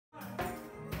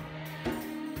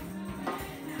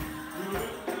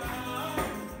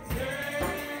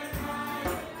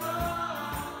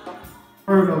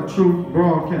of Truth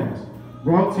broadcast,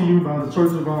 brought to you by the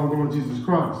Church of our Lord Jesus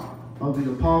Christ of the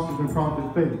Apostles and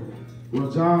Prophets Faith, where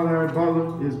John Rd.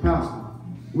 Butler is pastor.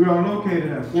 We are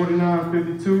located at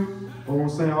 4952 on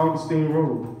St. Augustine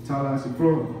Road, Tallahassee,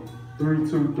 Florida,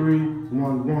 32311.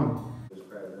 I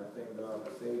thank God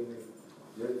for saving me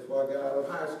just before I got out of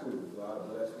high school. God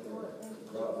blessed me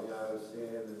and brought me out of sin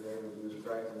in the name of Jesus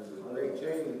Christ. And it was a great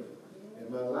change in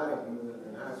my life, even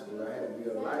in high school. I had to be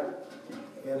a light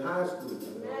in high school.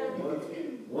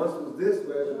 Once it was this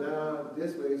way, but now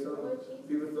this way. Some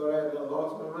people thought I had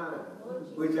lost my mind,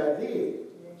 which I did.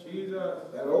 Jesus,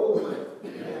 that old man.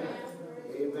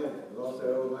 Amen. Lost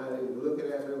that old man. They were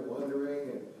looking at me, wondering,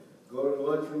 and go to the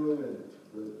lunchroom and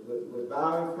with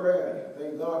bow in prayer.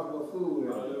 Thank God for my food.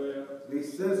 And be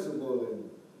sensible and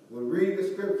would read the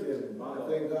scripture. And I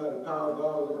thank God the power of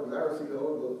God was on. I received the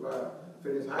Holy Ghost before I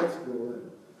finished high school. And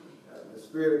the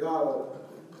Spirit of God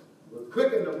was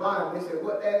quick in the body. They said,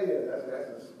 what that is? I said, that's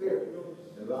the Spirit.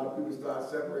 And a lot of people start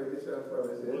separating themselves from it.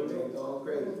 They said, everything's all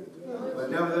crazy. But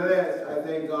nevertheless, I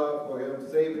thank God for Him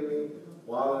saving me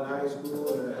while in high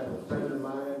school. And I have a friend of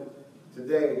mine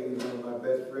today. He's one of my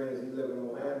best friends. He lives in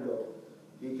Orlando.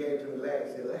 He came to me last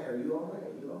and said, Larry, you all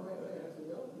right? You all right, Larry? I said,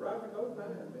 no, Roger, I'm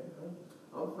fine, man.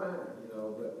 I'm fine, you know.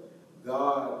 But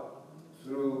God,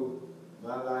 through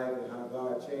my life and how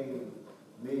God changed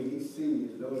me, He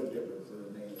sees no difference in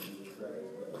the name of Jesus Christ.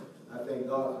 But I thank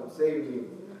God for saving me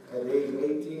at the age of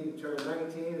 18 to turn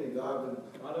 19, and God been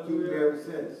keeping me ever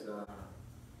since.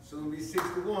 Soon be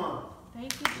 61.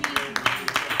 Thank you, Jesus.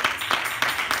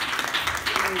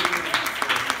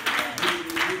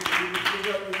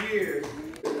 Years.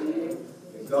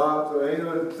 And God, so ain't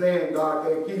no saying God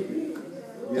can't keep you.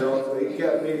 You know, so He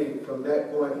kept me from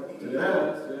that point to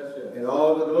now. And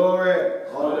all the glory,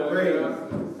 all the praise,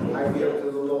 I give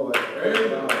to the Lord. Praise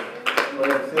God for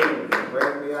that saving me,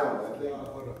 bring me out. I thank God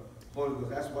for the Holy Ghost.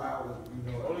 That's why I was,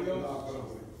 you know, Holy Ghost.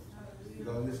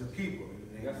 Because it's a people in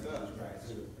the name of Jesus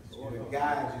Christ. It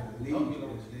guides you and leads you in the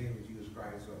name of Jesus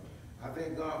Christ. So I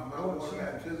thank God for my water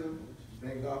baptism.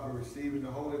 Thank God for receiving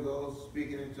the Holy Ghost,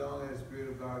 speaking in tongues, and the Spirit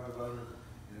of God of others.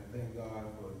 And I thank God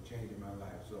for changing my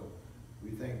life. So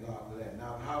we thank God for that.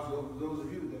 Now, the house of those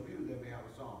of you that may have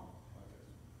a song.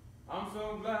 I'm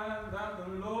so glad that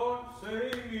the Lord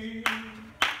saved me.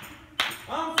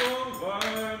 I'm so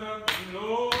glad that the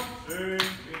Lord saved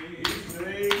me.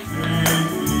 Saved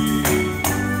me.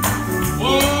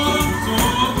 Oh, I'm so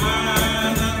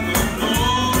glad that the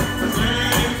Lord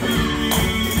saved me.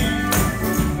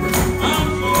 I'm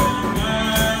so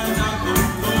glad that the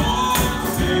Lord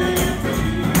saved me.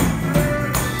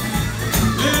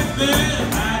 If there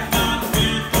had not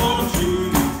been for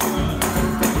Jesus,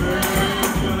 where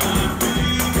would I be?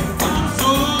 I'm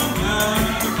so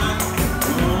glad that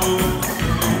the Lord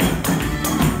saved me.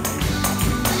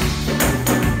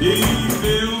 He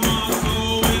filled my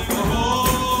soul with the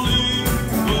Holy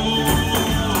Ghost.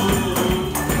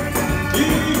 He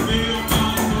filled my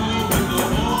soul with the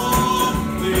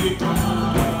Holy Ghost.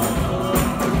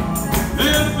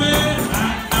 If it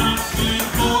had not been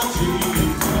for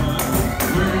Jesus,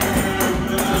 where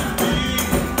would I be?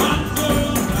 I'm so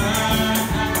glad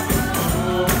that the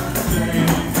Lord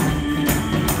saved me.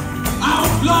 I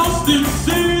was lost in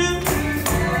sin,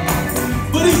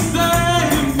 but He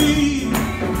saved me.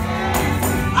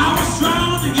 I was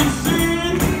drowning in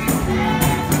sin,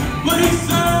 but He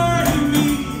saved me.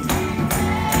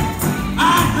 I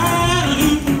had an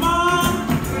evil mind,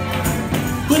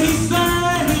 but He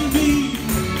saved me.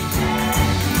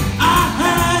 I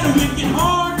had a wicked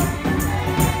heart,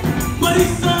 but He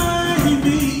saved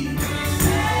me.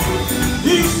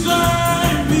 He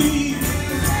saved me.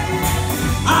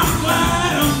 I'm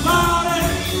glad about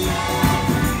it.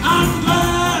 I'm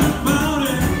glad about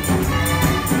it.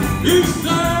 He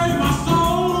saved my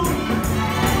soul.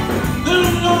 The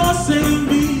Lord saved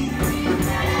me.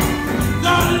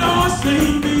 The Lord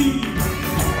saved me.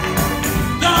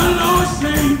 The Lord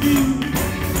saved me.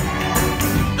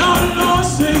 The Lord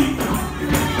saved me.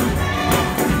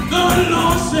 The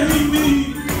Lord saved me.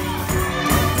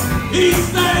 He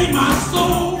saved my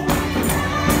soul.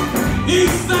 He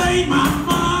saved my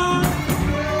mind.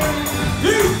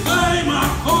 He saved my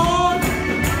heart.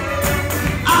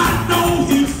 I know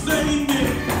He saved me.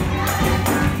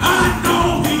 I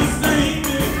know He saved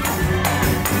me.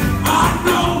 I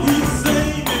know He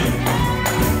saved me.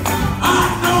 I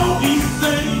know He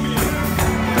saved me.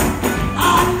 I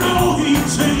know He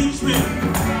changed me.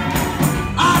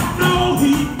 I know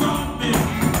He brought me.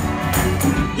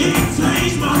 He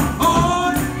changed my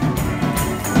heart.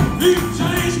 He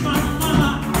changed my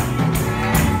mind.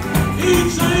 He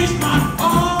changed my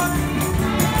heart.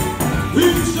 He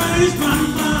changed my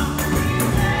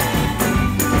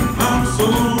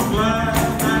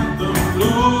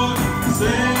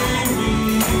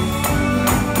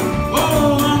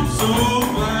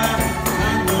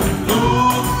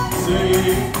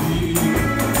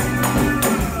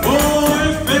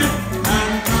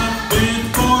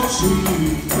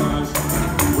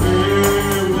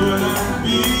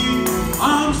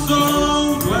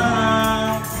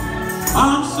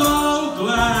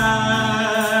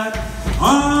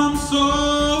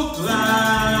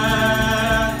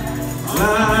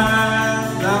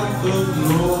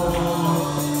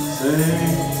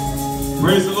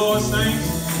Praise the Lord, saints.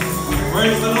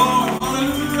 Praise the Lord.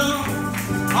 Hallelujah.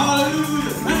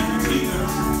 Hallelujah. Thank you,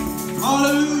 Jesus.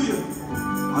 Hallelujah.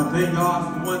 I thank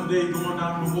God for one day going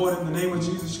down in the water in the name of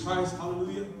Jesus Christ.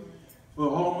 Hallelujah. For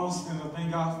all my sins, I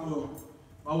thank God for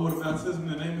my water baptism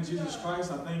in the name of Jesus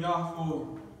Christ. I thank God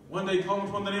for one day calling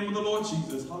upon the name of the Lord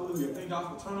Jesus. Hallelujah. Thank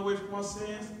God for turning away from my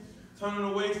sins, turning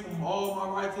away from all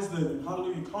my righteous living.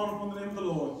 Hallelujah. Calling upon the name of the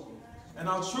Lord. And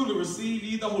I'll truly receive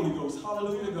ye the Holy Ghost.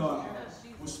 Hallelujah to God.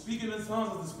 We're speaking in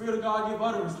tongues as the Spirit of God give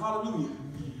utterance. Hallelujah.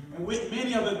 And with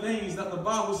many other things that the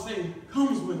Bible say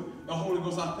comes with the Holy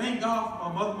Ghost. I thank God for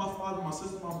my mother, my father, my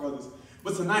sister, my brothers.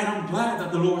 But tonight I'm glad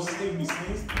that the Lord saved me,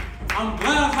 saints. I'm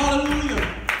glad,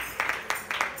 hallelujah,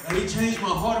 that He changed my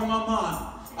heart and my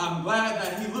mind. I'm glad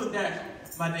that He looked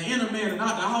at the inner man and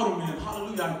not the outer man.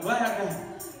 Hallelujah. I'm glad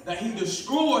that He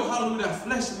destroyed, hallelujah, that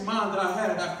fleshly mind that I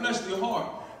had, that fleshly heart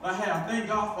that I had. I thank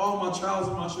God for all my trials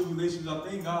and my tribulations. I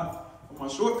thank God for my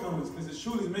shortcomings, because it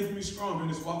truly is making me stronger in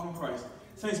this walk in Christ.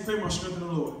 Saints, pray my strength in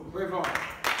the Lord. Pray for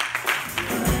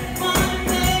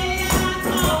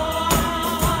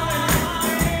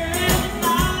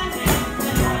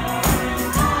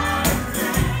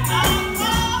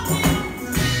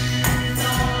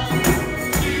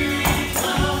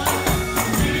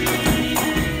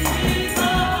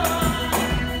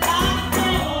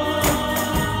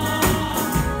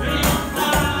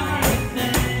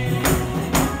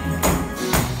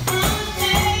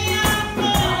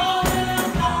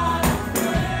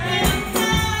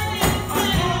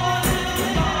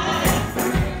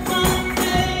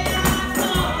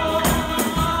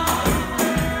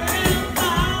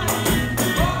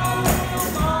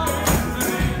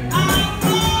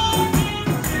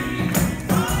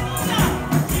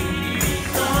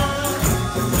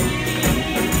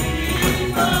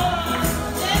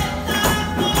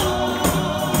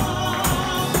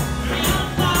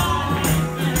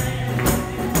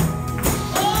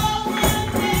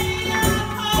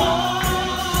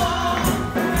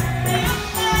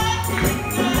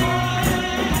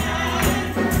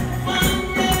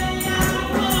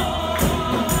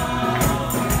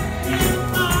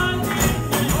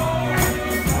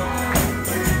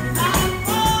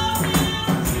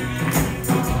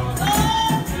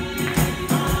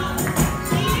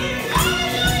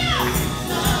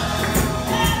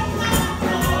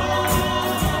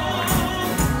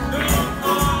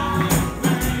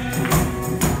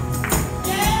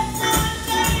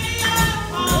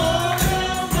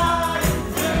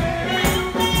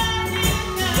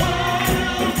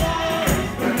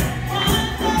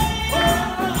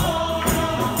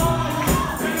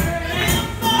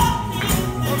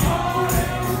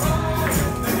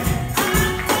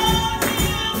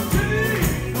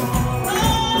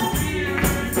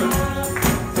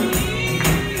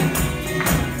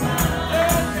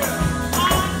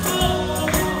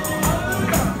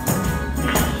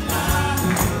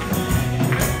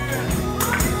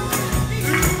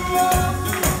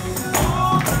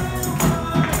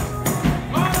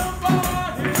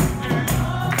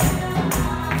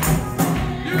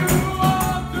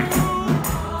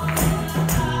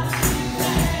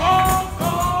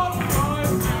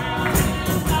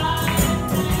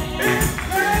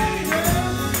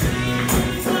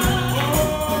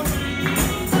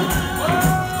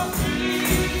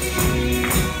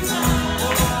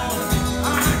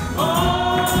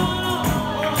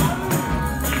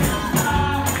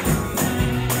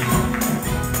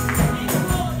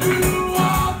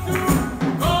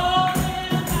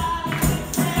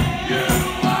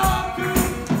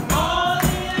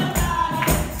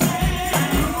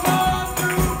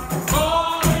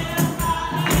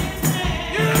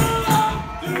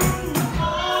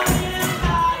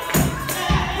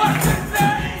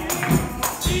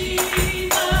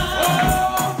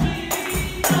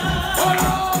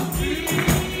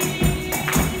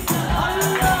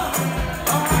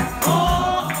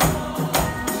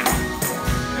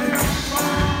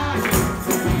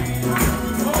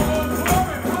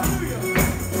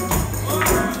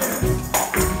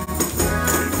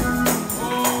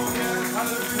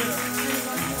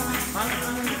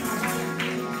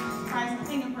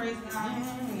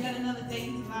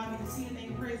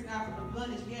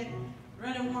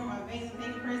running warm my veins. I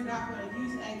thank and praise God for the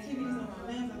use and activities of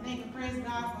my limbs. I thank and praise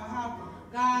God for how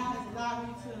God has allowed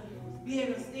me to be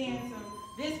able to stand to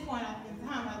this point in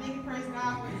time. I thank and praise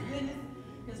God for His goodness,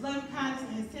 His loving kindness,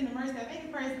 and His tender mercy. I thank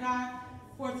and praise God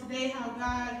for today, how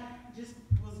God just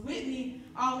was with me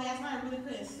all last night. I really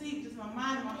couldn't sleep, just my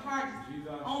mind and my heart just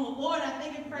on the Lord. I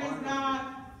thank and praise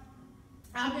God.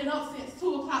 I've been up since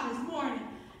 2 o'clock this morning,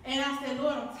 and I said,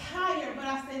 Lord, I'm tired, but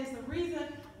I said it's the reason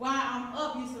why I'm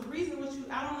up. It's the reason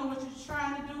I don't know what you're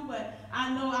trying to do, but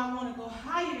I know I want to go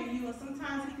higher than you. And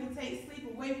sometimes he can take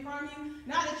sleep away from you.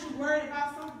 Not that you're worried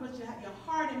about something, but your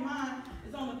heart and mind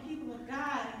is on the people of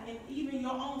God and even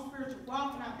your own spiritual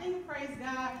walk. And I thank and praise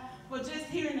God for just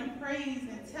hearing the praise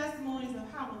and testimonies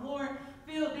of how the Lord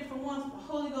filled different ones with the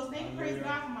Holy Ghost. Thank and praise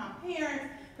God for my parents,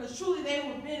 because truly they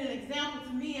have been an example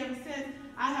to me ever since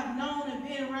I have known and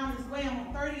been around this way.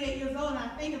 I'm 38 years old, and I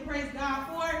thank and praise God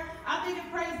for it. I thank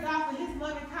and praise God for his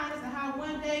loving kindness and how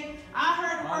one day I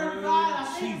heard the word of God. I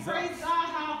thank and praise God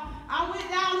how I went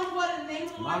down to what in the name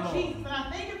of the Lord Jesus. And I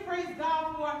thank and praise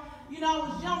God for, I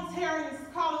was young Terry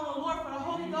and calling on the Lord for the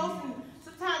Holy Ghost. And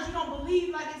sometimes you don't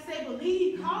believe like they say,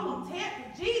 believe, call him,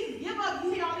 tap Jesus, give up.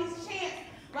 You hear all these chants.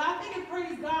 But I thank and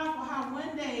praise God for how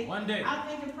one day. I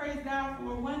thank and praise God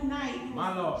for one night. It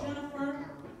was Jennifer,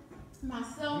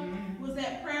 myself, was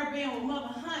at prayer band with Mother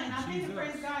Hunt. And I thank and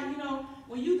praise God,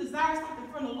 when you desire something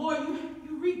from the Lord,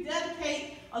 you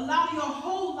rededicate a lot of your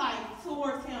whole life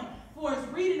towards him. For it's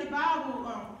reading the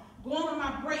Bible, going on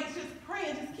my breaks, just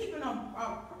praying, just keeping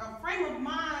a frame of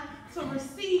mind to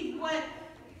receive what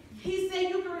he said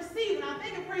you can receive. And I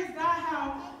thank and praise God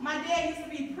how my dad used to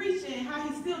be preaching, how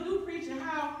he still do preach, and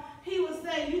how he would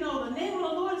say, the name of the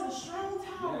Lord is a strong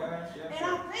tower. And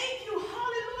I thank you,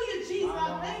 hallelujah, Jesus.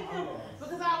 I thank him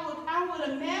because I would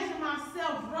imagine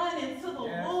myself running to the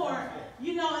Lord,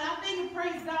 and I thank and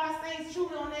praise God, saints,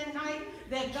 truly on that night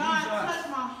that God touched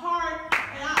my heart.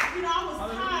 And I was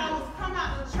tired. I was coming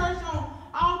out to church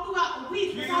all throughout the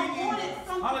week because I wanted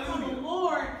something from the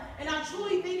Lord. And I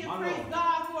truly thank and praise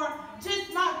God for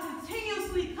just not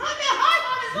continuously coming.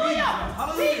 Hallelujah.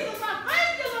 Jesus, I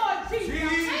thank you, Lord Jesus.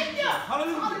 I thank you.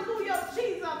 Hallelujah.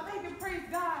 Jesus, I thank and praise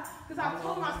God. Because I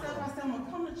told myself, I'm going to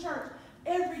come to church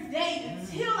every day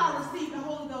until I receive the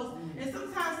Holy Ghost. And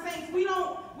sometimes, saints, we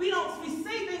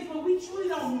say things, but we truly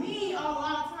don't mean a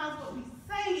lot of times what we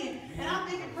saying. And I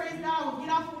thank and praise God. I would get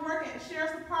off from work at the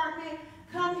sheriff's department,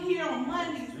 come here on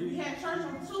Mondays. We had church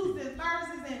on Tuesdays,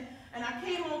 Thursdays, and I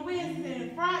came on Wednesdays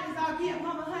and Fridays. I would be at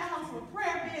Mother Hunt house for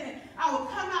prayer band, and I would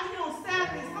come out here on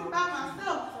Saturdays, come by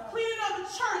myself, cleaning up the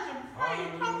church and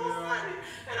praying, come on Sunday.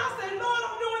 And I said, Lord,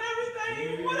 I'm doing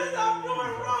everything. What is I'm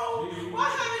doing wrong? Why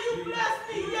haven't you blessed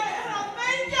me yet? And I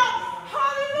thank you.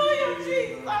 Hallelujah,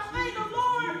 Jesus. I thank the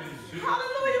Lord.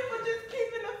 Hallelujah, for just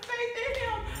keeping the faith in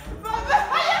him.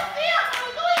 Hallelujah.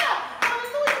 Hallelujah.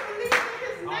 Believing in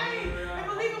his name and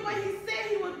believing what he said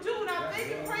he would do. And I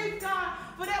thank and praise God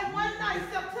for that one night,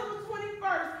 September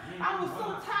 21st. I was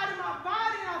so tired in my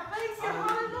body, and I thank you.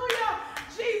 Hallelujah.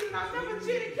 Jesus. And I remember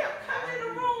Jenny kept coming in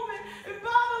the room and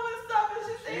bothering with stuff. And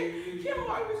she said, Kim,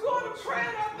 are we going to pray?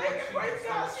 And I thank and praise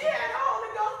God. She had the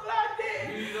Holy Ghost, but I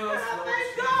did. And I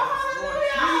thank God.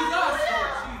 Hallelujah. Hallelujah.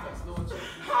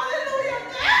 Hallelujah.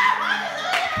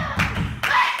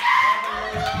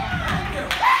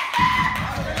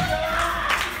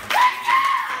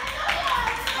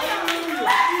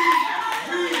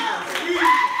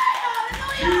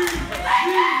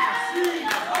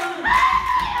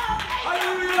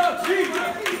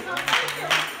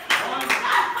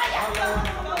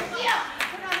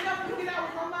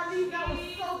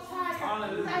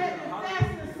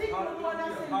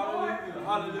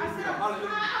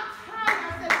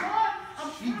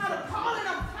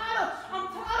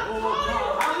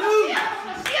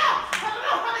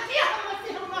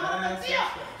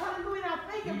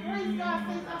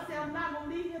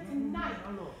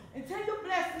 Until you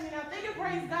bless me, and I thank and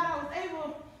praise God I was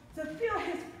able to feel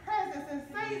his presence. And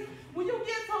saints, when you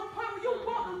get to a point where you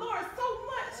want the Lord so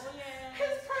much,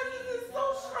 his presence is so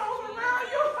strong around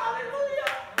you.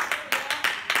 Hallelujah.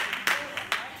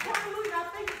 Hallelujah. I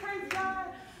thank and praise God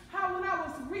how when I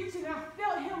was reaching, I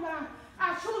felt him, and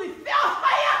I truly felt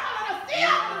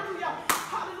hallelujah.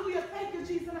 Hallelujah. Thank you,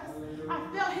 Jesus. I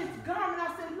felt his garment.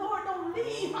 I said, Lord, don't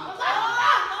leave. Hallelujah.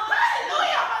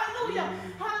 Hallelujah.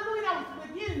 Hallelujah. I was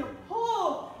beginning to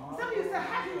pull. Some of you said,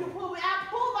 how can you pull me? I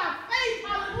pull by faith.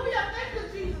 Hallelujah. Thank you,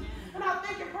 Jesus. And I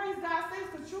thank and praise God. Thanks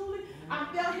for truly. I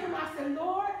felt him. I said,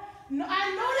 Lord, I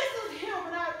know this is him.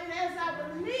 And as I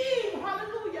believe,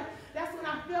 hallelujah, that's when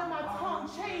I felt my tongue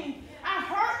change. I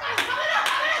heard my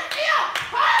hallelujah.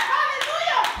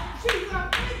 Hallelujah. Jesus, I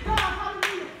thank God.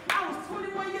 Hallelujah. I was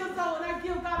 21 years old, and I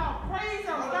give God all praise. I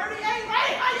was 38.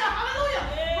 Right? Hallelujah.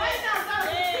 Right now, God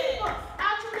is a keeper. I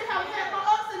truly have had my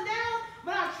ups and downs,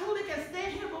 but I truly can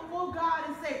stand here before God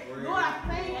and say, Lord, I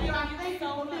thank you. I thank you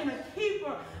for being a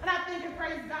keeper. And I thank and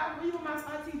praise God for even my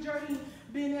auntie Journey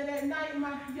being there that night, and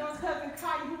my young cousin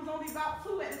Kaya, who was only about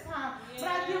 2 at the time. But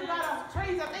I give God all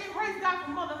praise. I thank and praise God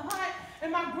for Mother Hunt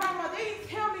and my grandma. They didn't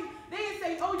tell me, they didn't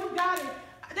say, oh, you got it.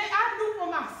 I knew for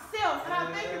myself, and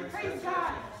I thank and praise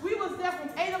God. We was there from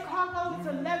 8 o'clock over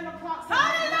to 11 o'clock.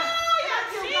 Hallelujah! I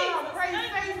give God praise,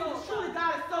 faithful. Truly,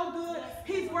 God is so good.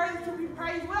 He's worthy to be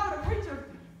praised. Well, the preacher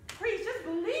preach, just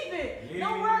believe it. Yeah.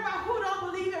 Don't worry about who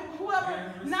don't believe it.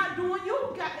 Whoever not doing,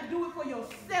 you got to do it for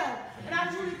yourself. And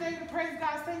I truly thank and praise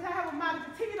God. Saints, I have a mind to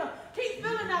continue to keep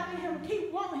feeling after Him,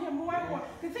 keep wanting Him more and more.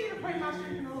 Continue to pray my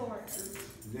strength in the Lord.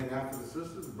 Then after the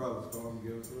sisters and brothers, come and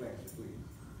give us a lecture, please.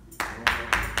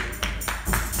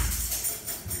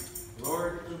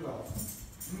 Glory to God.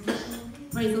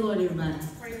 Praise the Lord, everybody.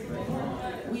 Praise the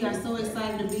Lord. We are so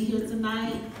excited to be here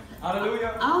tonight.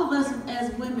 Hallelujah. All of us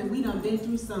as women, we done been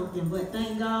through something, but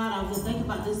thank God, I was thinking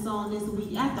about this song this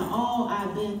week. After all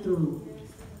I've been through,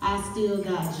 I still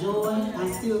got joy,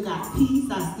 I still got peace,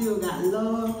 I still got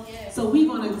love. So we're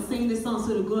going to sing this song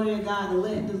to the glory of God to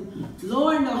let the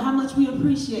Lord know how much we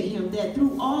appreciate Him, that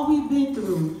through all we've been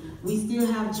through, we still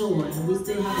have joy, and we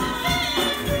still have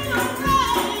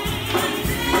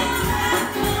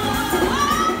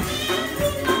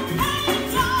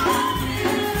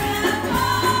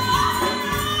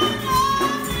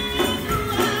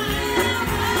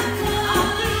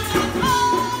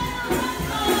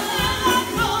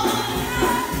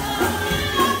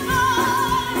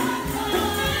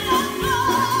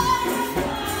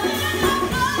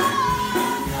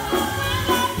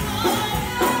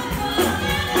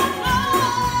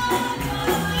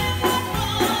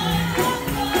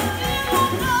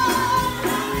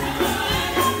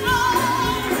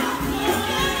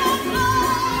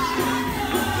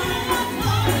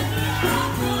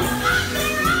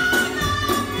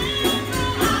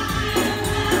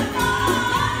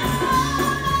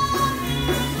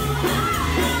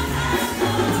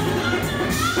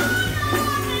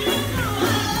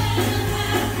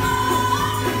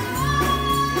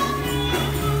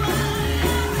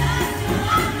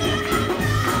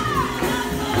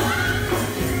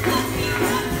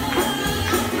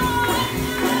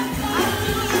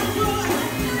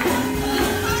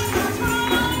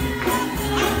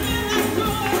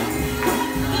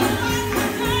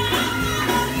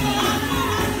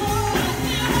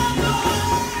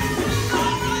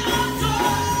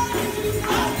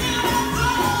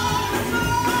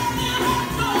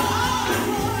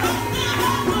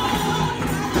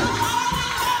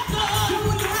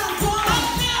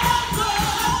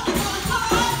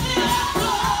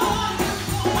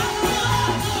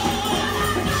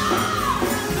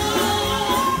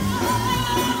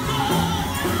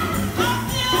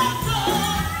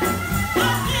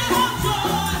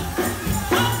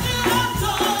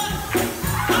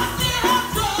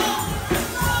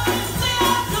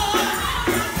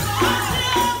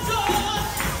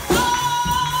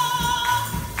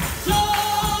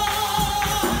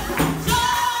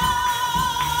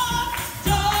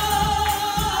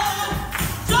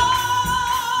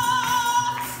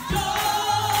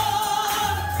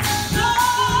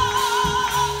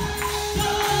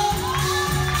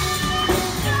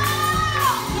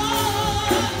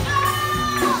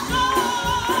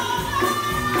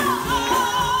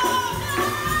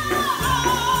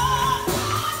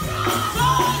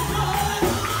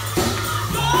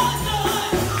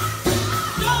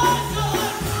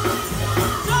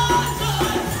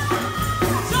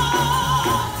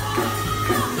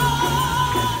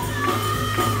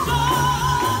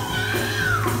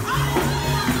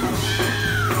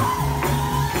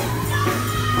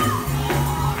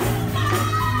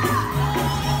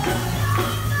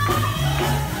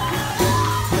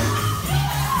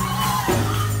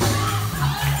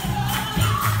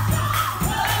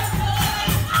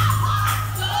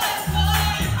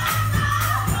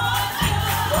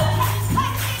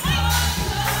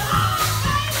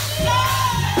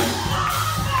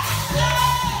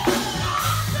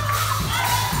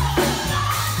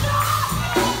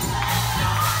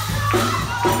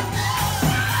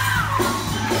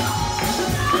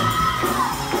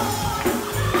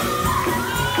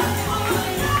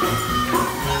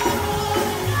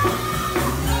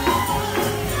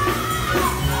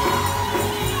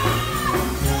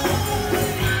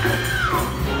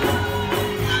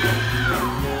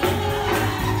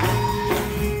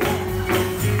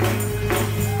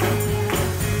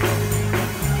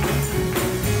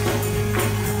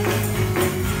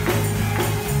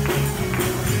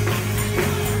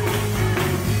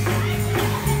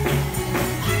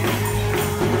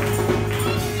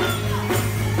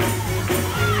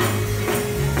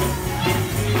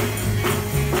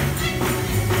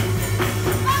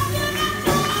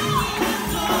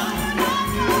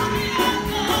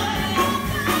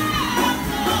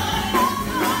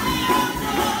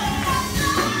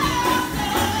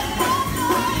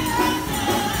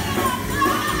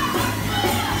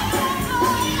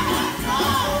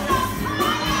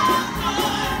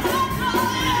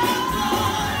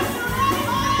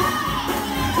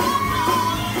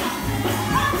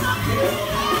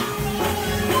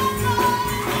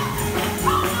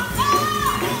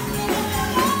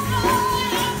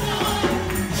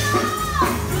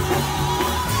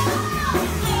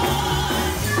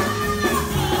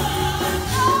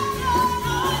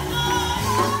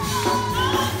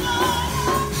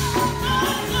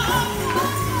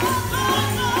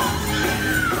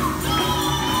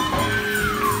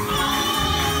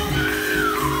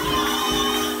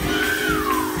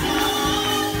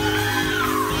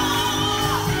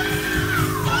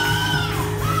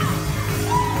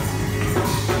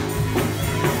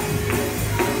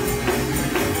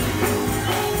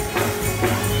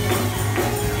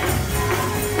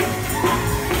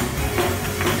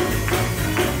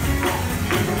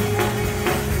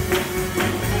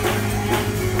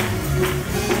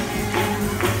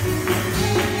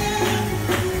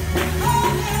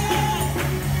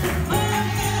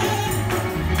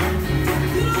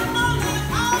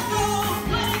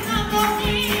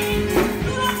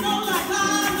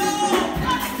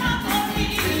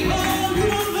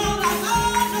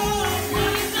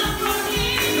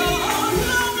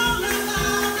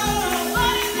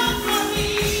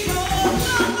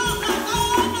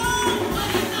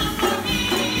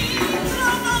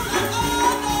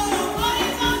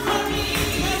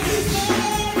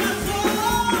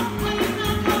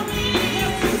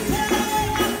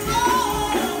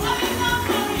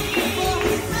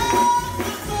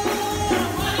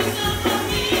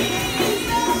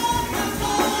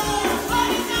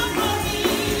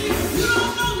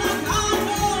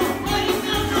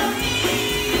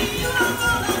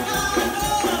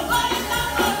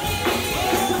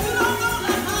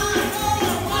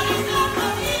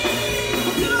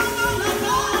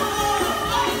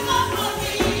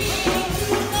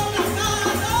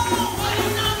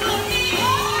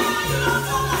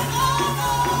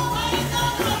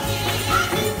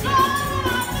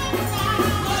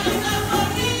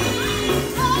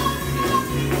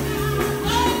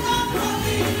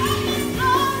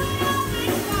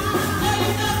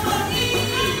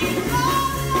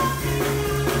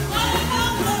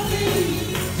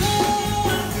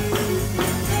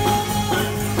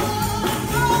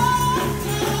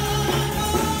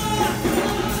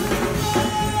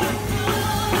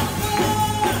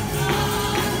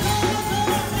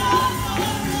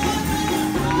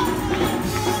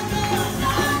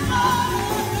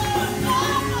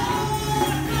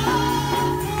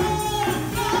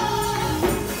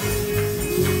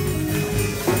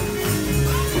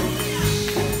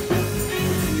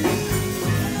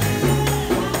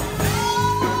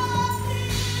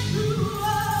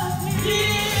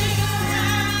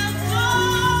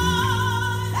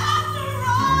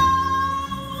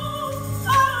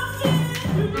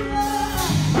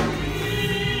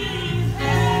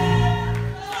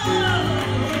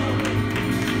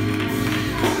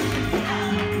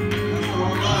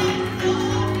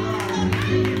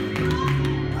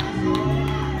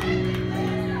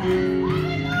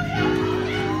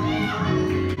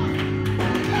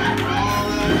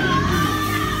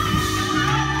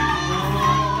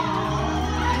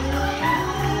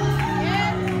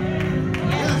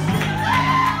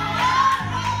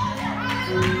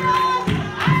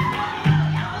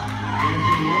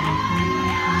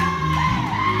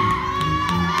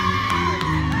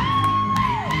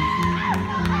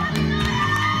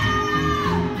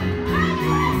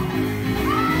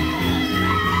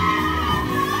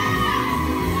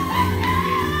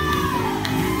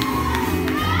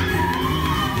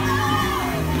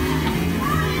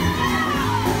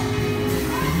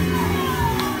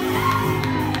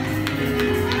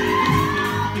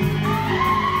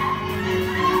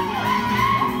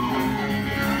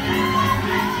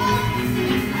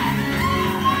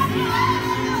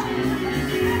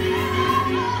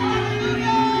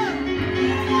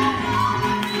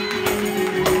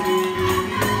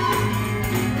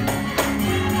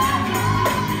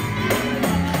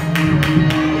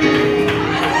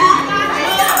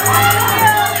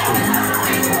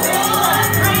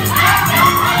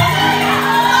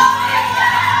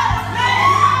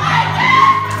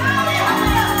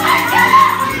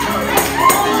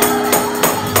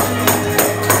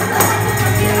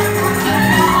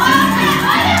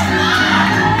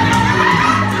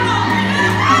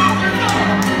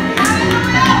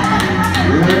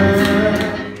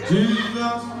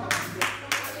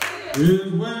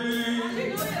is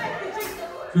waiting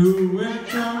to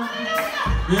enter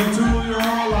into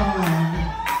your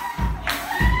life.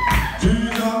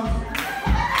 Jesus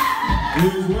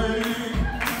is waiting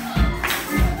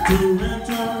to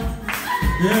enter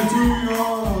into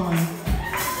your life.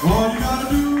 All you gotta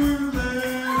do is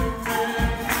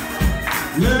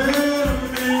let him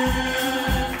in,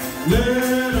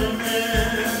 let him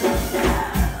in.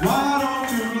 Why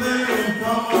don't you let him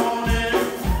come on in?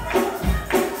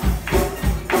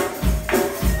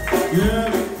 Yeah,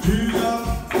 Jesus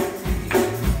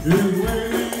is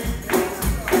waiting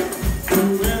to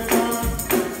enter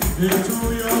into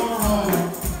your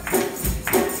heart.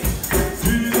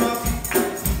 Jesus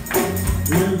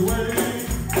is waiting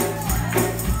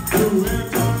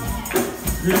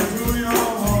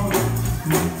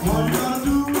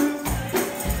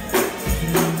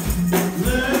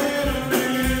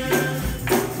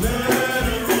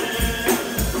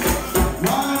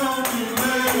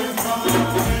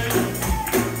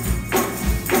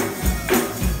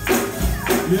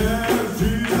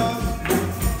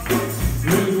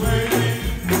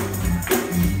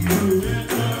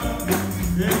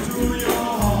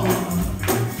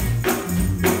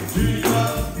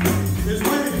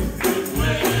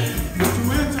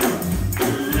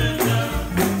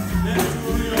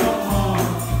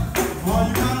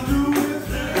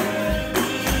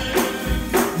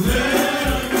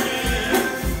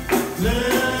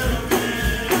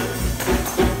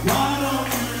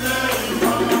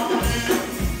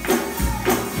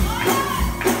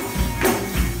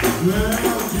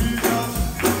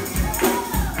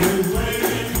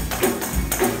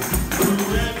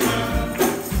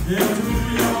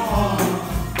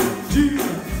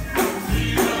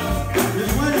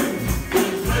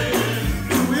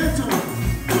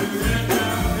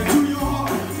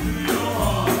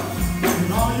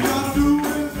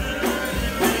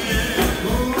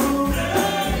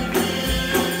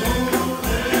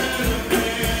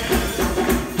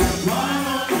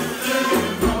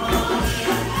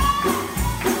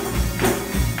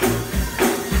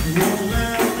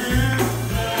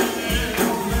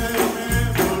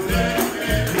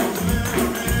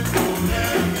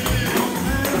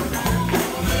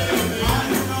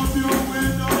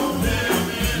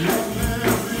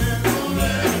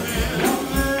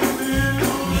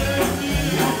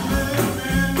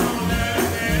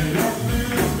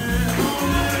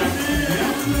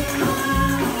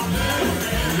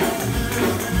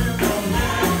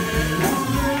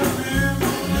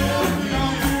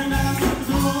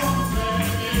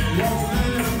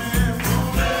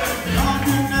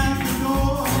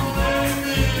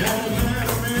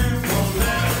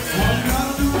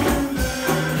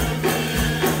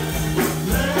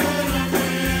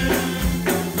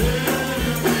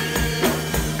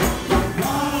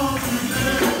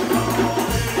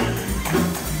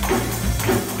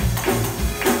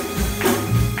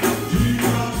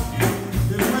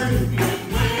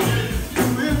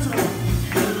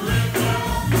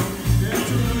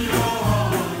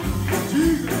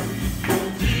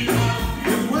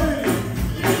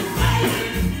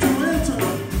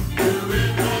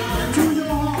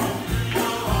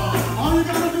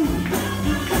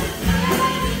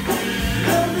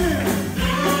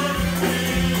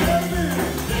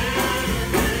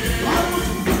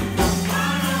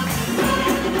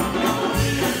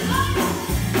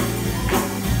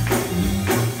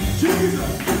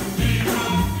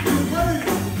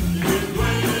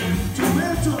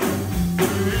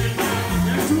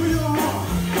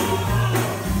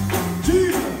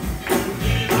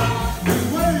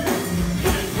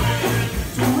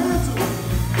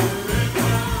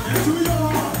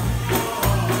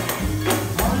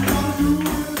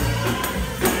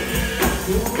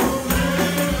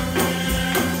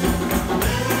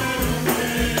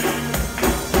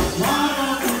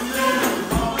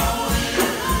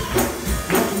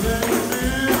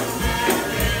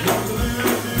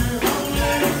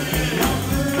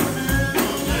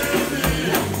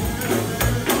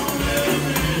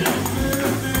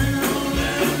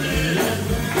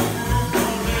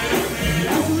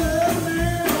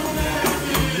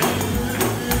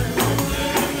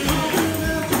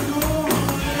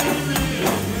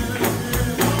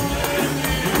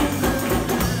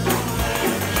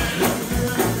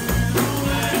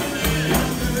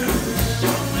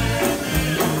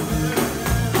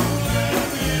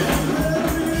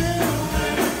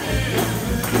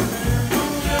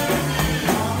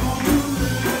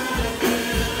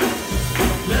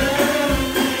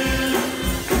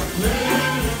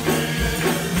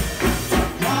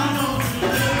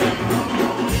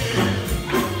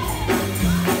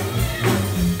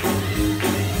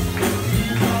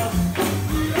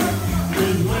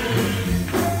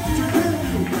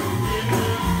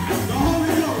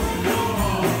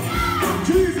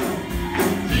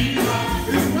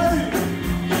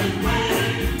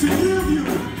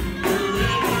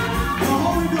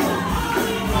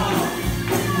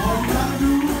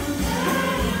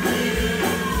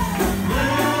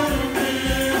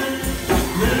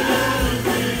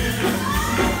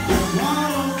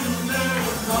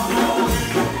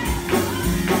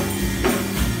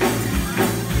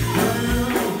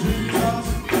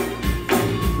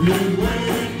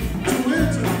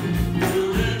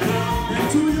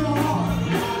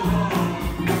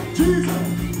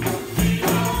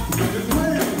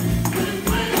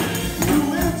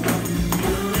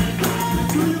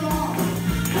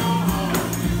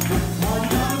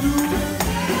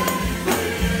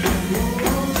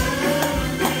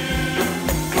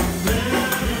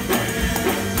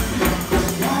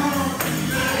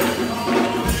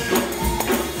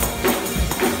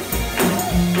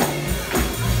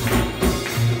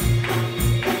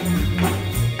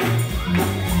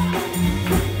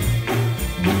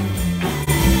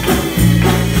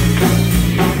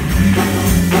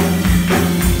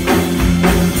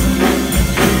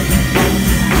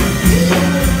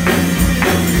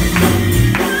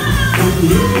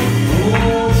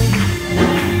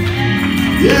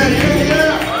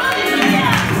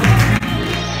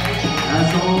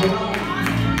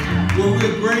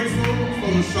grateful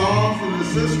for the songs from the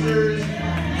sisters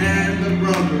and the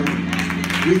brothers.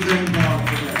 We thank God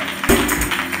for that.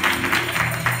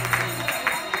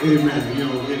 Amen. You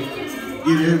know, get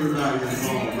everybody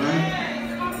involved, right?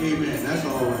 Amen. That's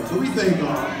all right. So we thank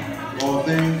God for all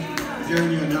things. Is there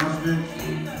any announcements?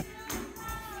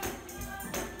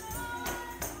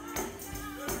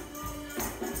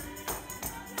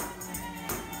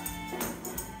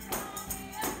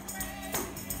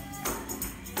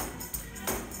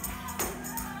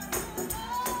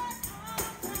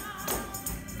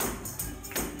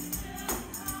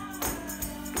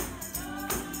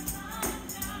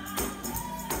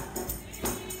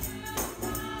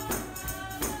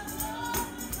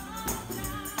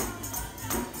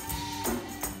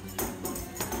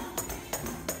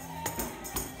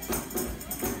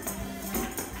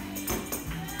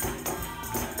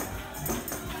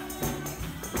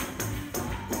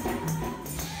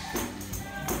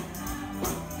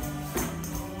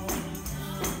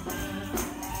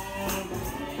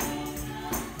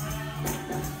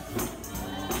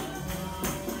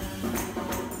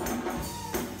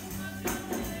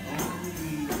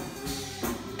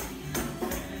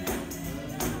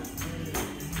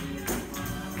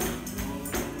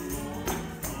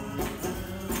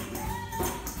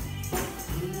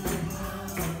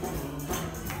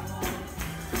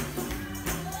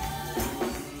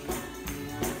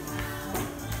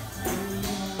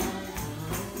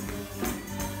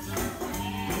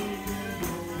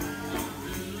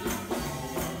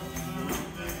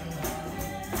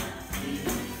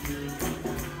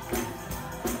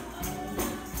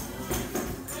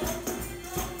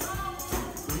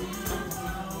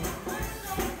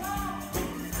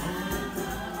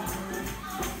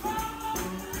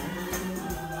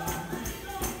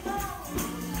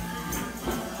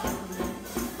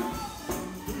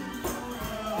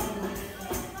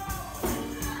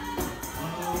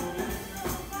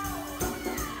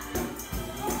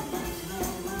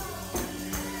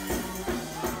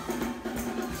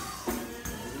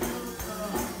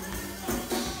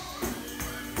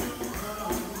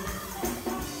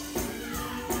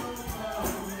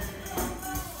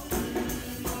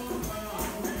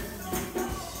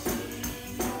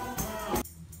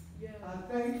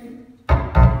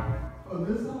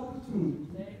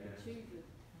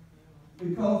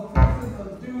 Because this is a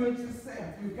do-it-yourself.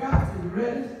 You got to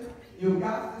ready. You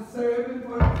got to serve Him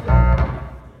for yourself.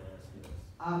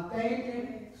 I thank Him.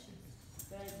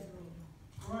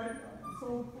 Right? I'm so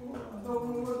full. I don't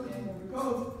know what to do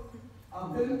because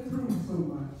I've been through so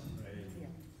much.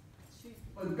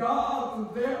 But God was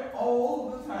there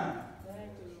all the time.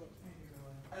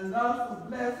 And that's a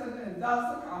blessing and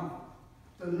that's a comfort.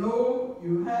 To know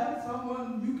you have someone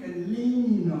you can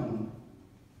lean on.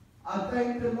 I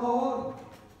thank the Lord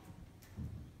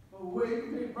for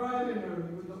waking me bright and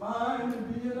early with the mind to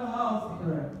be in the house of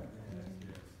prayer.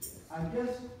 I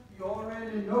guess you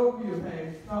already know you've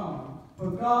had storms. But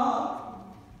God,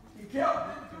 He kept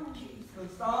me through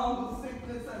the storm of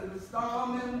sickness and the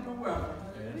storm in the weather.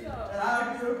 And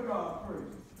I give God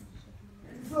praise.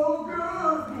 It's so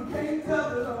good. You can't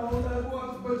tell it all at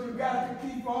once, but you got to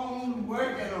keep on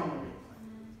working on it.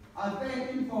 I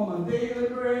thank you for my daily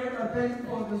bread. I thank you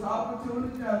for this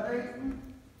opportunity. I thank you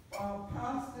for our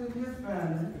pastor and his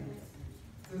family,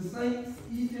 the saints,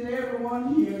 each and every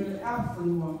one here, and the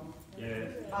absent one. Yes.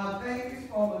 I thank you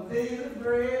for my daily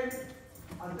bread.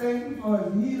 I thank you for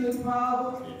His healing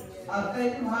power. Yes. I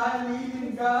thank you for how He leads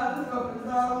and guides us up and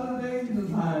down the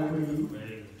dangerous highway.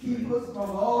 Keep us from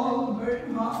all the hurt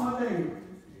and harm of day.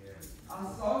 Yes. I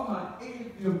saw my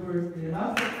 80th birthday, and I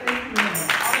said thank you,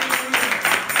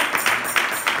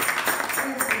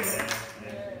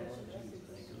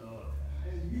 Lord.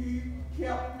 And He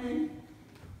kept me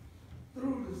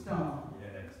through the storm.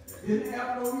 Yes. Didn't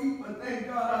have no heat, but thank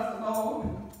God I said, Lord,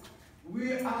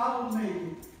 I'll make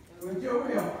it. With your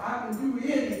help, I can do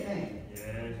anything.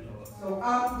 Yes, Lord. So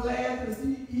I'm glad to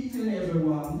see each and every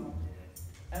one. Yes.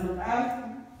 And I'm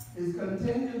asking His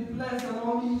continued blessing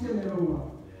on each and every one.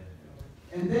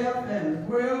 Yes. And their families,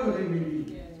 wherever they may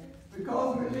be. Yes.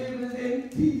 Because we're living in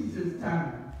Jesus'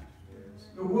 time. Yes.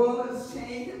 The world is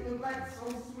changing like so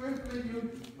swiftly.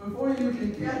 Before you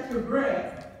can catch your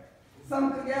breath,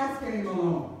 something else came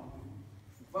along.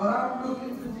 But I'm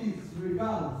looking to Jesus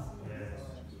regardless.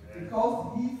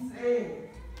 Because He said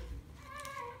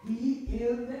He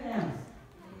is the answer.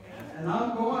 And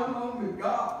I'm going home with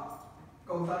God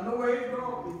because I know where He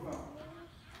brought me from.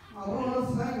 I want to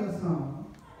sing a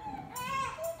song.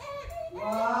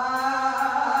 Why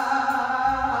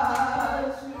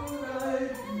should I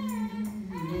be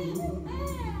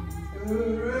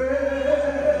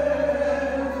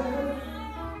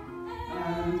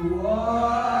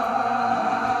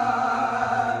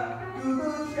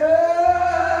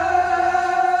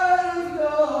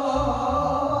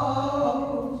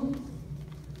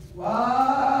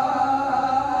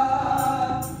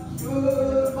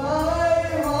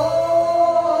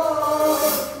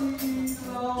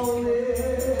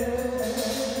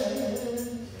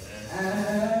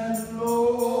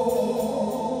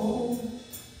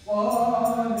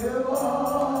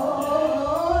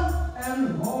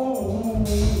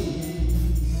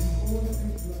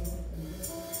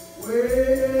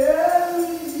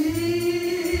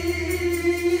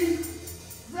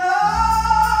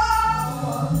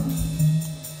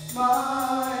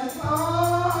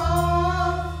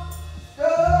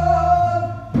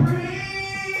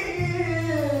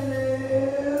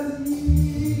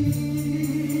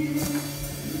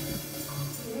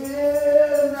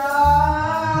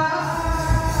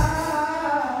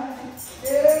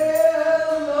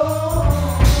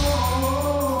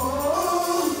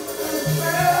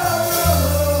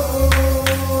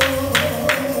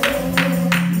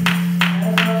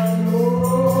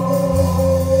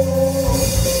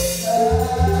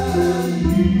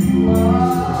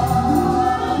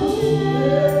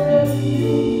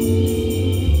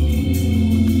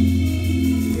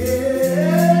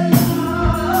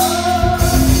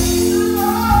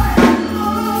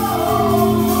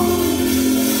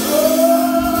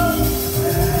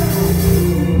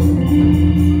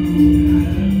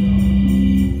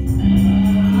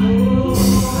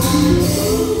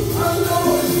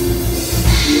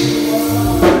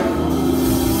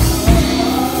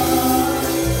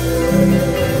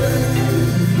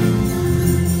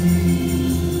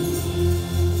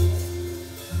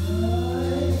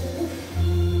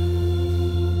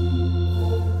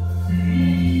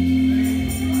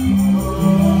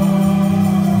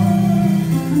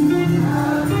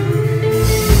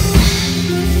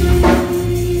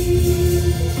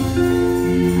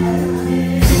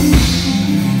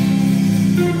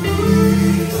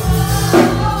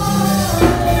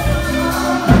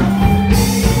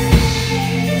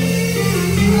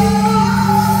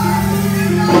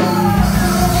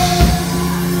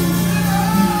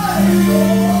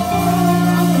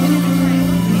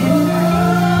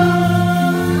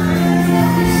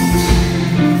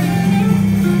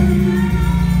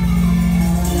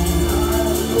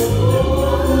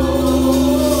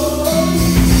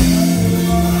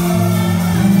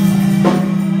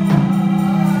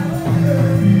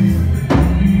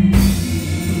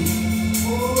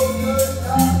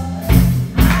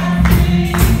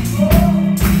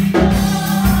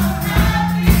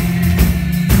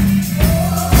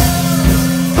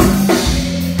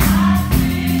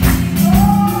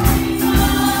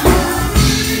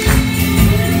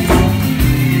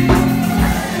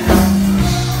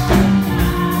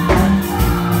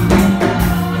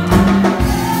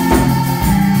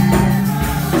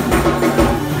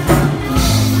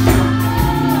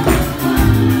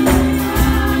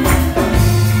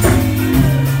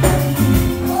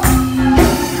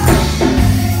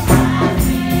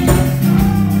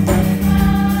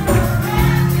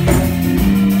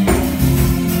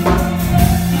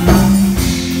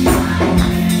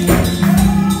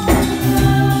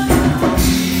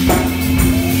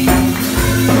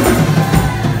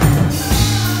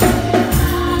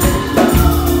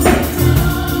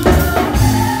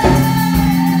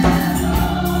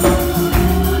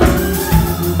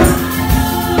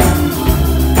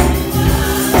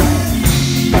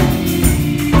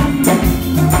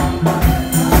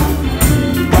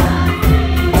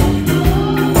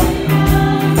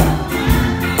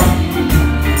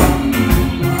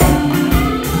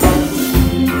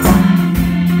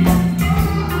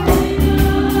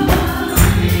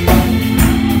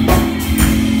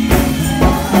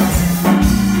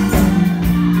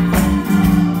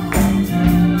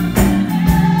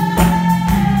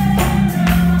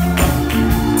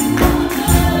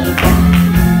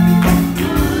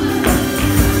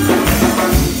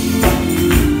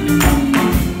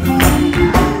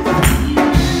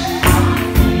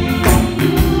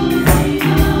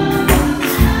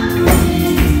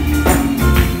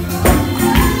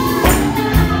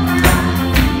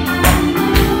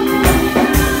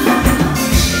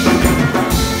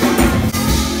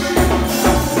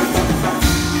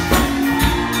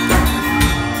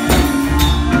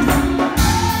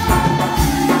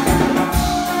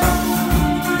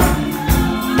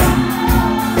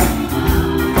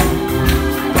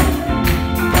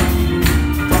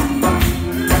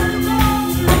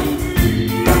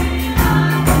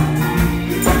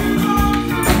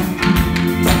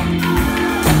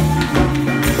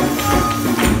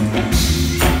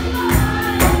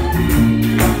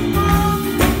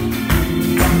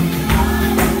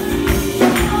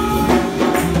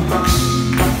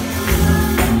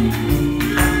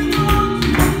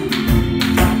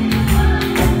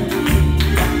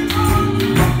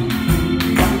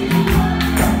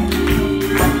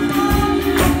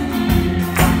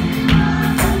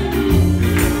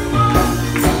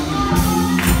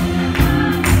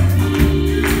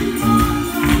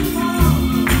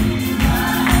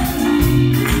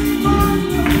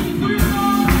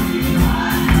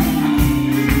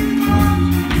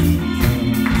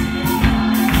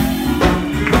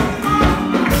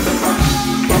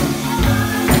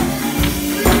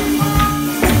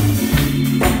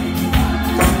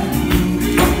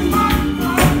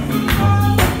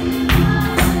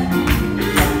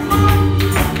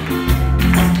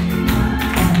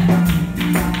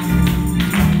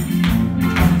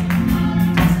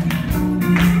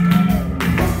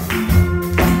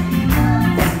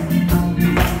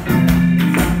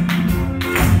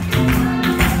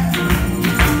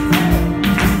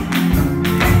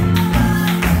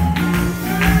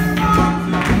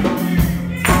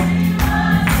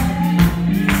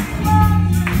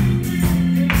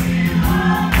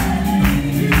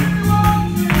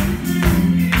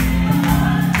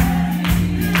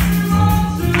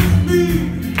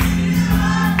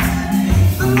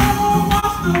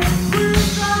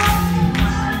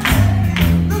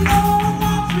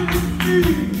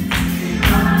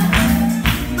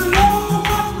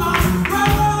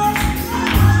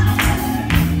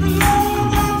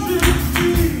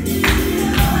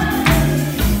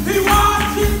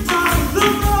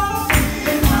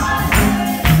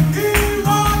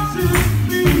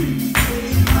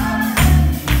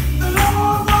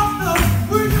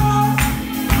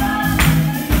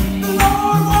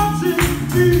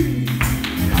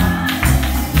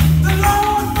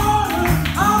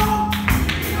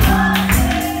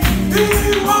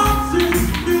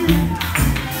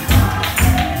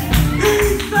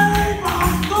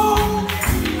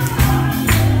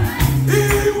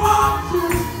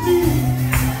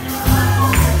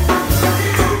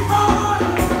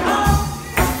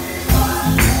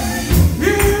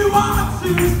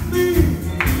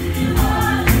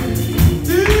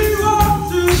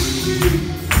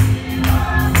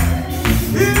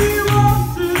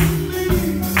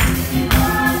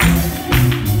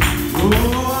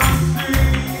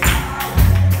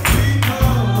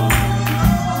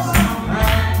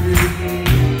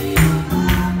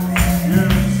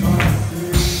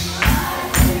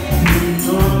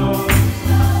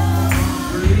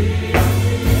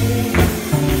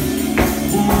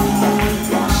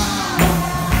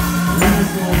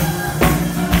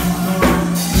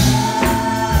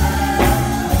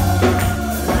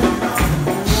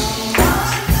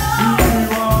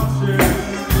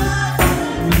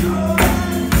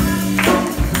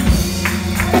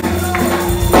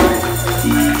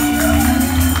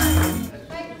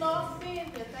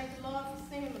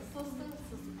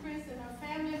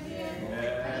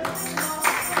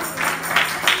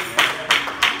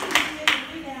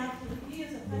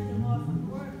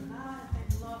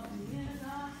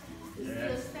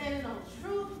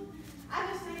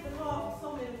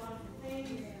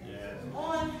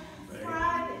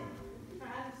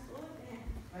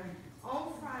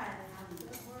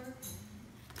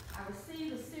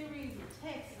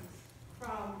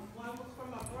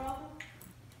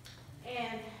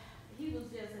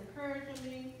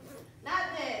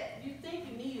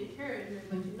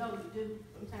know you do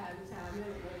from time to time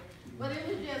anyway. But it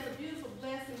was just a beautiful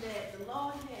blessing that the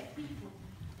Lord had people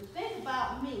to think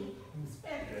about me,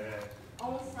 especially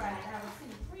on Friday. I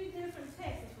received 3 different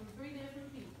texts from 3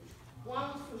 different people.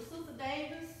 One was from Sister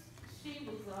Davis. She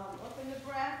was up in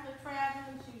Nebraska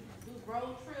traveling. She would do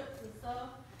road trips and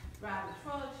stuff, driving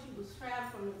trucks. She was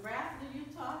traveling from Nebraska to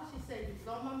Utah. She said, "You was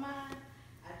on my mind.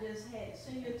 I just had to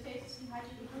send you a text to see how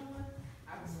you were doing."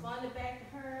 I responded back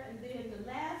to her, and then the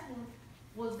last one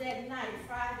was that night,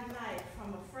 Friday night,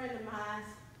 from a friend of mine,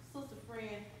 sister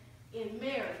friend in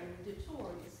Maryland,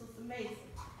 Detroit, Sister Mason.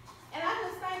 And I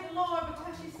just thank the Lord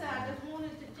because she said, "I just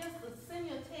wanted to send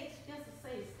you a text just to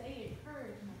say, stay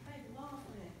encouraged." And I thank the Lord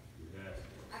for that. Yes.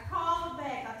 I called her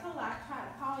back. I told her I'd try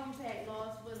to call you back,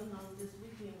 Lord's willing, on this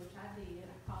weekend, which I did.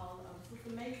 I called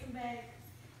Sister Mason back.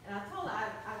 And I told her,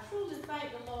 I truly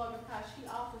thank the Lord because she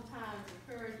oftentimes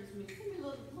encourages me. Send me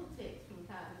little texts from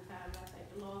time to time, and I thank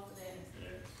the Lord for that.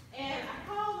 Yes. And I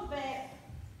called her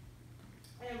back,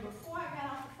 and before I got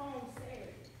off the phone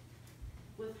Saturday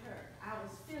with her, I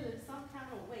was feeling some kind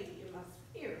of weight in my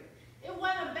spirit. It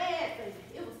wasn't a bad thing.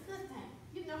 It was a good thing.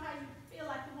 You know how you feel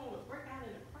like you want to break out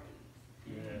in a praise?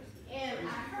 Yes. And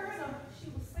I heard her,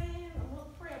 she was saying a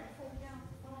little prayer before we got off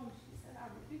the phone. She said, "I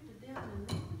rebuke the devil in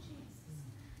the name of Jesus."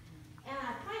 And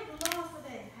I thank the Lord for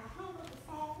that. I hung up the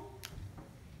phone,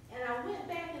 and I went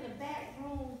back in the back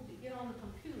room to get on the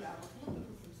computer. I was looking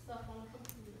for some stuff on the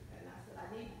computer, and I said, I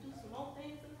need to do some more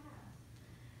things in the house.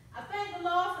 I thank the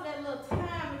Lord for that little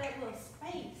time and that little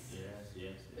space.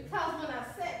 Yes. Because when I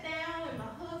sat down in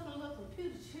my husband's little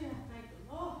computer chair, I thank the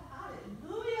Lord.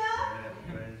 Hallelujah.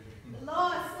 The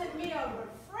Lord sent me a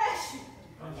refreshing.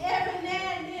 Every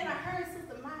now and then I heard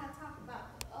Sister Maya talk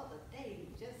about the other day,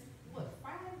 just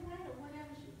Friday night or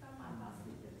whatever, she was talking about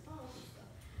sleeping songs and stuff.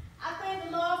 I thank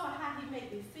the Lord for how he made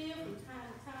me feel from time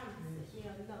to time. He sent me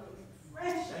another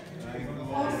refreshing.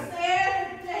 On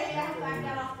Saturday after I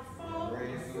got off the phone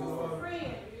with a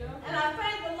friend. And I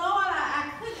thank the Lord,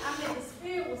 the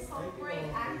spirit was so great,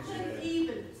 I couldn't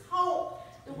even talk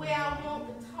the way I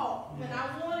wanted to talk. When I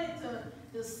wanted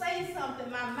to say something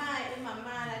in my mind,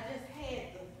 I just had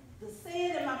to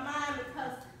say it in my mind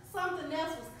because something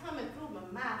else was coming through my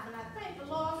mouth. And I thank the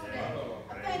Lord for that.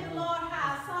 I thank the Lord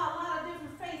how I saw a lot of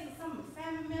different faces, some of my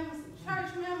family members, some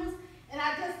church members, and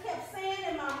I just kept saying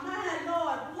in my mind,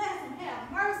 Lord, bless them,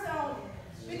 have mercy on them.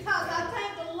 Because I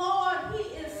thank the Lord, he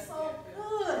is so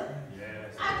good.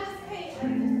 Yes. I just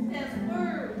can't,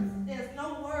 there's no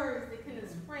words that can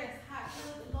express how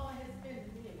good the Lord has been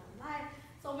to me in my life.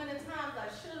 So many times I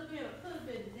should have been or could have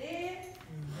been dead.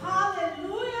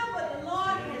 Hallelujah, but the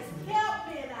Lord has kept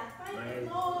me, and I thank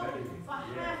the Lord for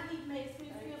how he makes me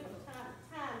feel from time to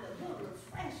time, the little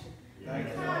refreshing. From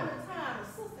time to time, a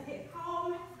sister had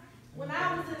called me when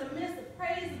I was in the midst of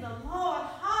praising the Lord.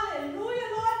 Hallelujah,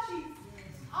 Lord Jesus.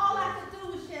 All I could do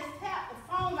was just tap the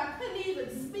phone. I couldn't even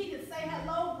speak and say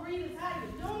hello, greetings, how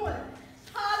you doing?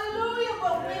 Hallelujah,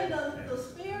 but when the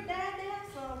spirit died down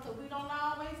some, because we don't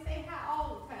always say hi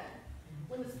all the time.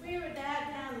 When the spirit died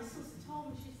down, the sister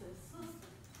told me, she said, "Sister,"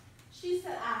 she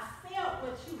said, "I felt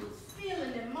what you was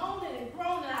feeling and moaning and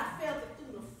groaning. I felt it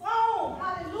through the phone."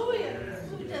 Hallelujah.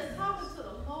 We were just talking to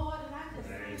the Lord, and I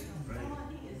just thank the Lord.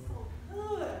 He is so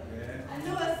good. I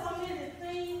know there's so many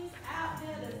things out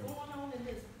there that's going on in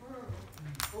this world.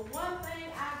 But one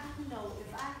thing I do know, if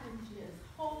I can just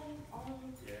hold on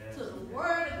to the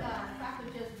Word of God, if I can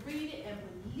just read it and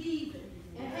believe it,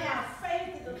 and have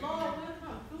faith that the Lord will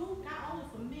come through, not only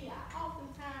for me, I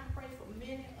oftentimes pray for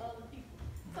many other people.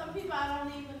 Some people I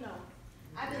don't even know.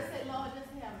 I just say, Lord, just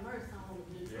have mercy on them.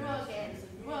 The drug addicts,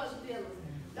 the drug dealers,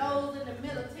 those in the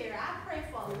military. I pray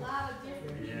for a lot of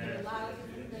different people, a lot of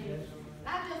different things. And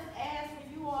I just ask for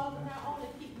you all to not only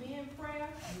keep me in prayer,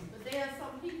 but there are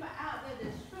some people out there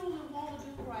that truly want to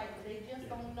do right, but they just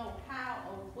don't know how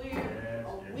or where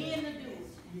or when to do it.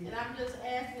 And I'm just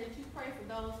asking that you pray for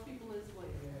those people as well.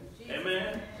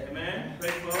 Amen. Amen.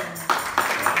 Praise the Lord.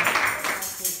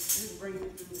 You bring me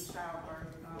through the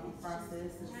childbirth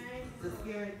process. It's a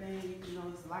scary thing,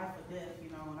 it's life or death,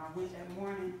 And I went that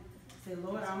morning, said,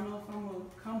 Lord, I don't know if I'm going to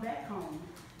come back home.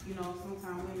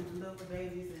 Sometimes women deliver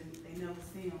babies and they never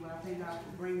see them, but I thank God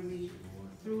for bringing me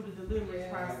through the delivery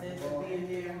process and being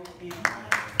there. And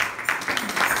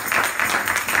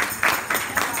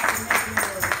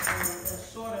a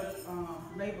shorter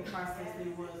labor process than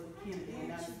it was with Kennedy. And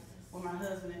that's what my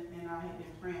husband and I had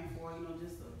been praying for,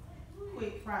 just a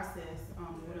quick process.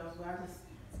 But I just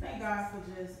thank God for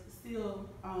just still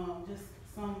just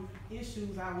some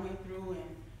issues I went through,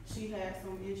 and she had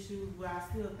some issues, but I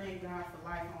still thank God for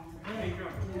life on today.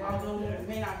 Although it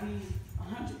may not be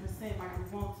 100% like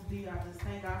we want to be. I just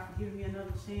thank God for giving me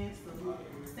another chance to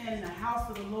stand in the house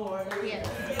of the Lord. Yes.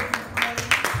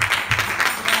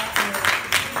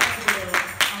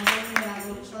 I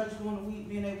go to church during the week,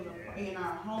 being able to pray in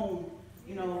our home,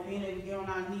 you know, being able to get on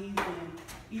our knees, and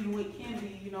even with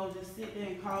Kennedy, you know, just sit there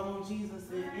and call on Jesus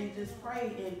and just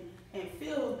pray and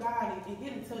feel God and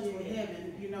get in touch with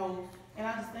heaven, you know. And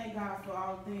I just thank God for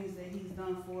all the things that he's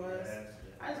done for us.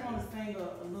 I just want to sing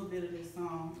a little bit of this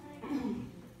song.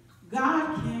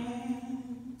 God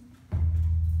can,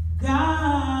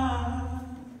 God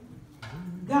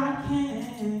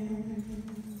can,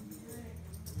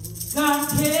 God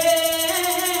can,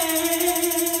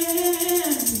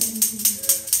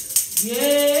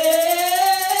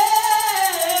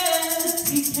 yes,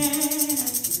 he can,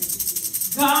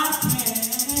 God can,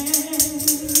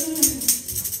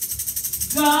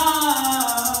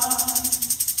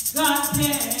 God can,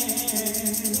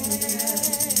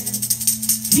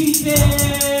 he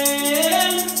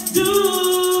can do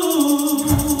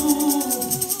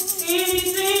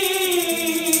anything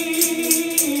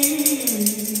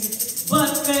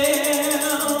but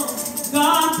fail.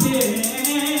 God can,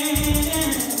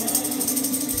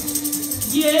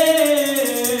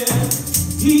 yeah,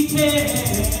 he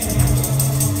can.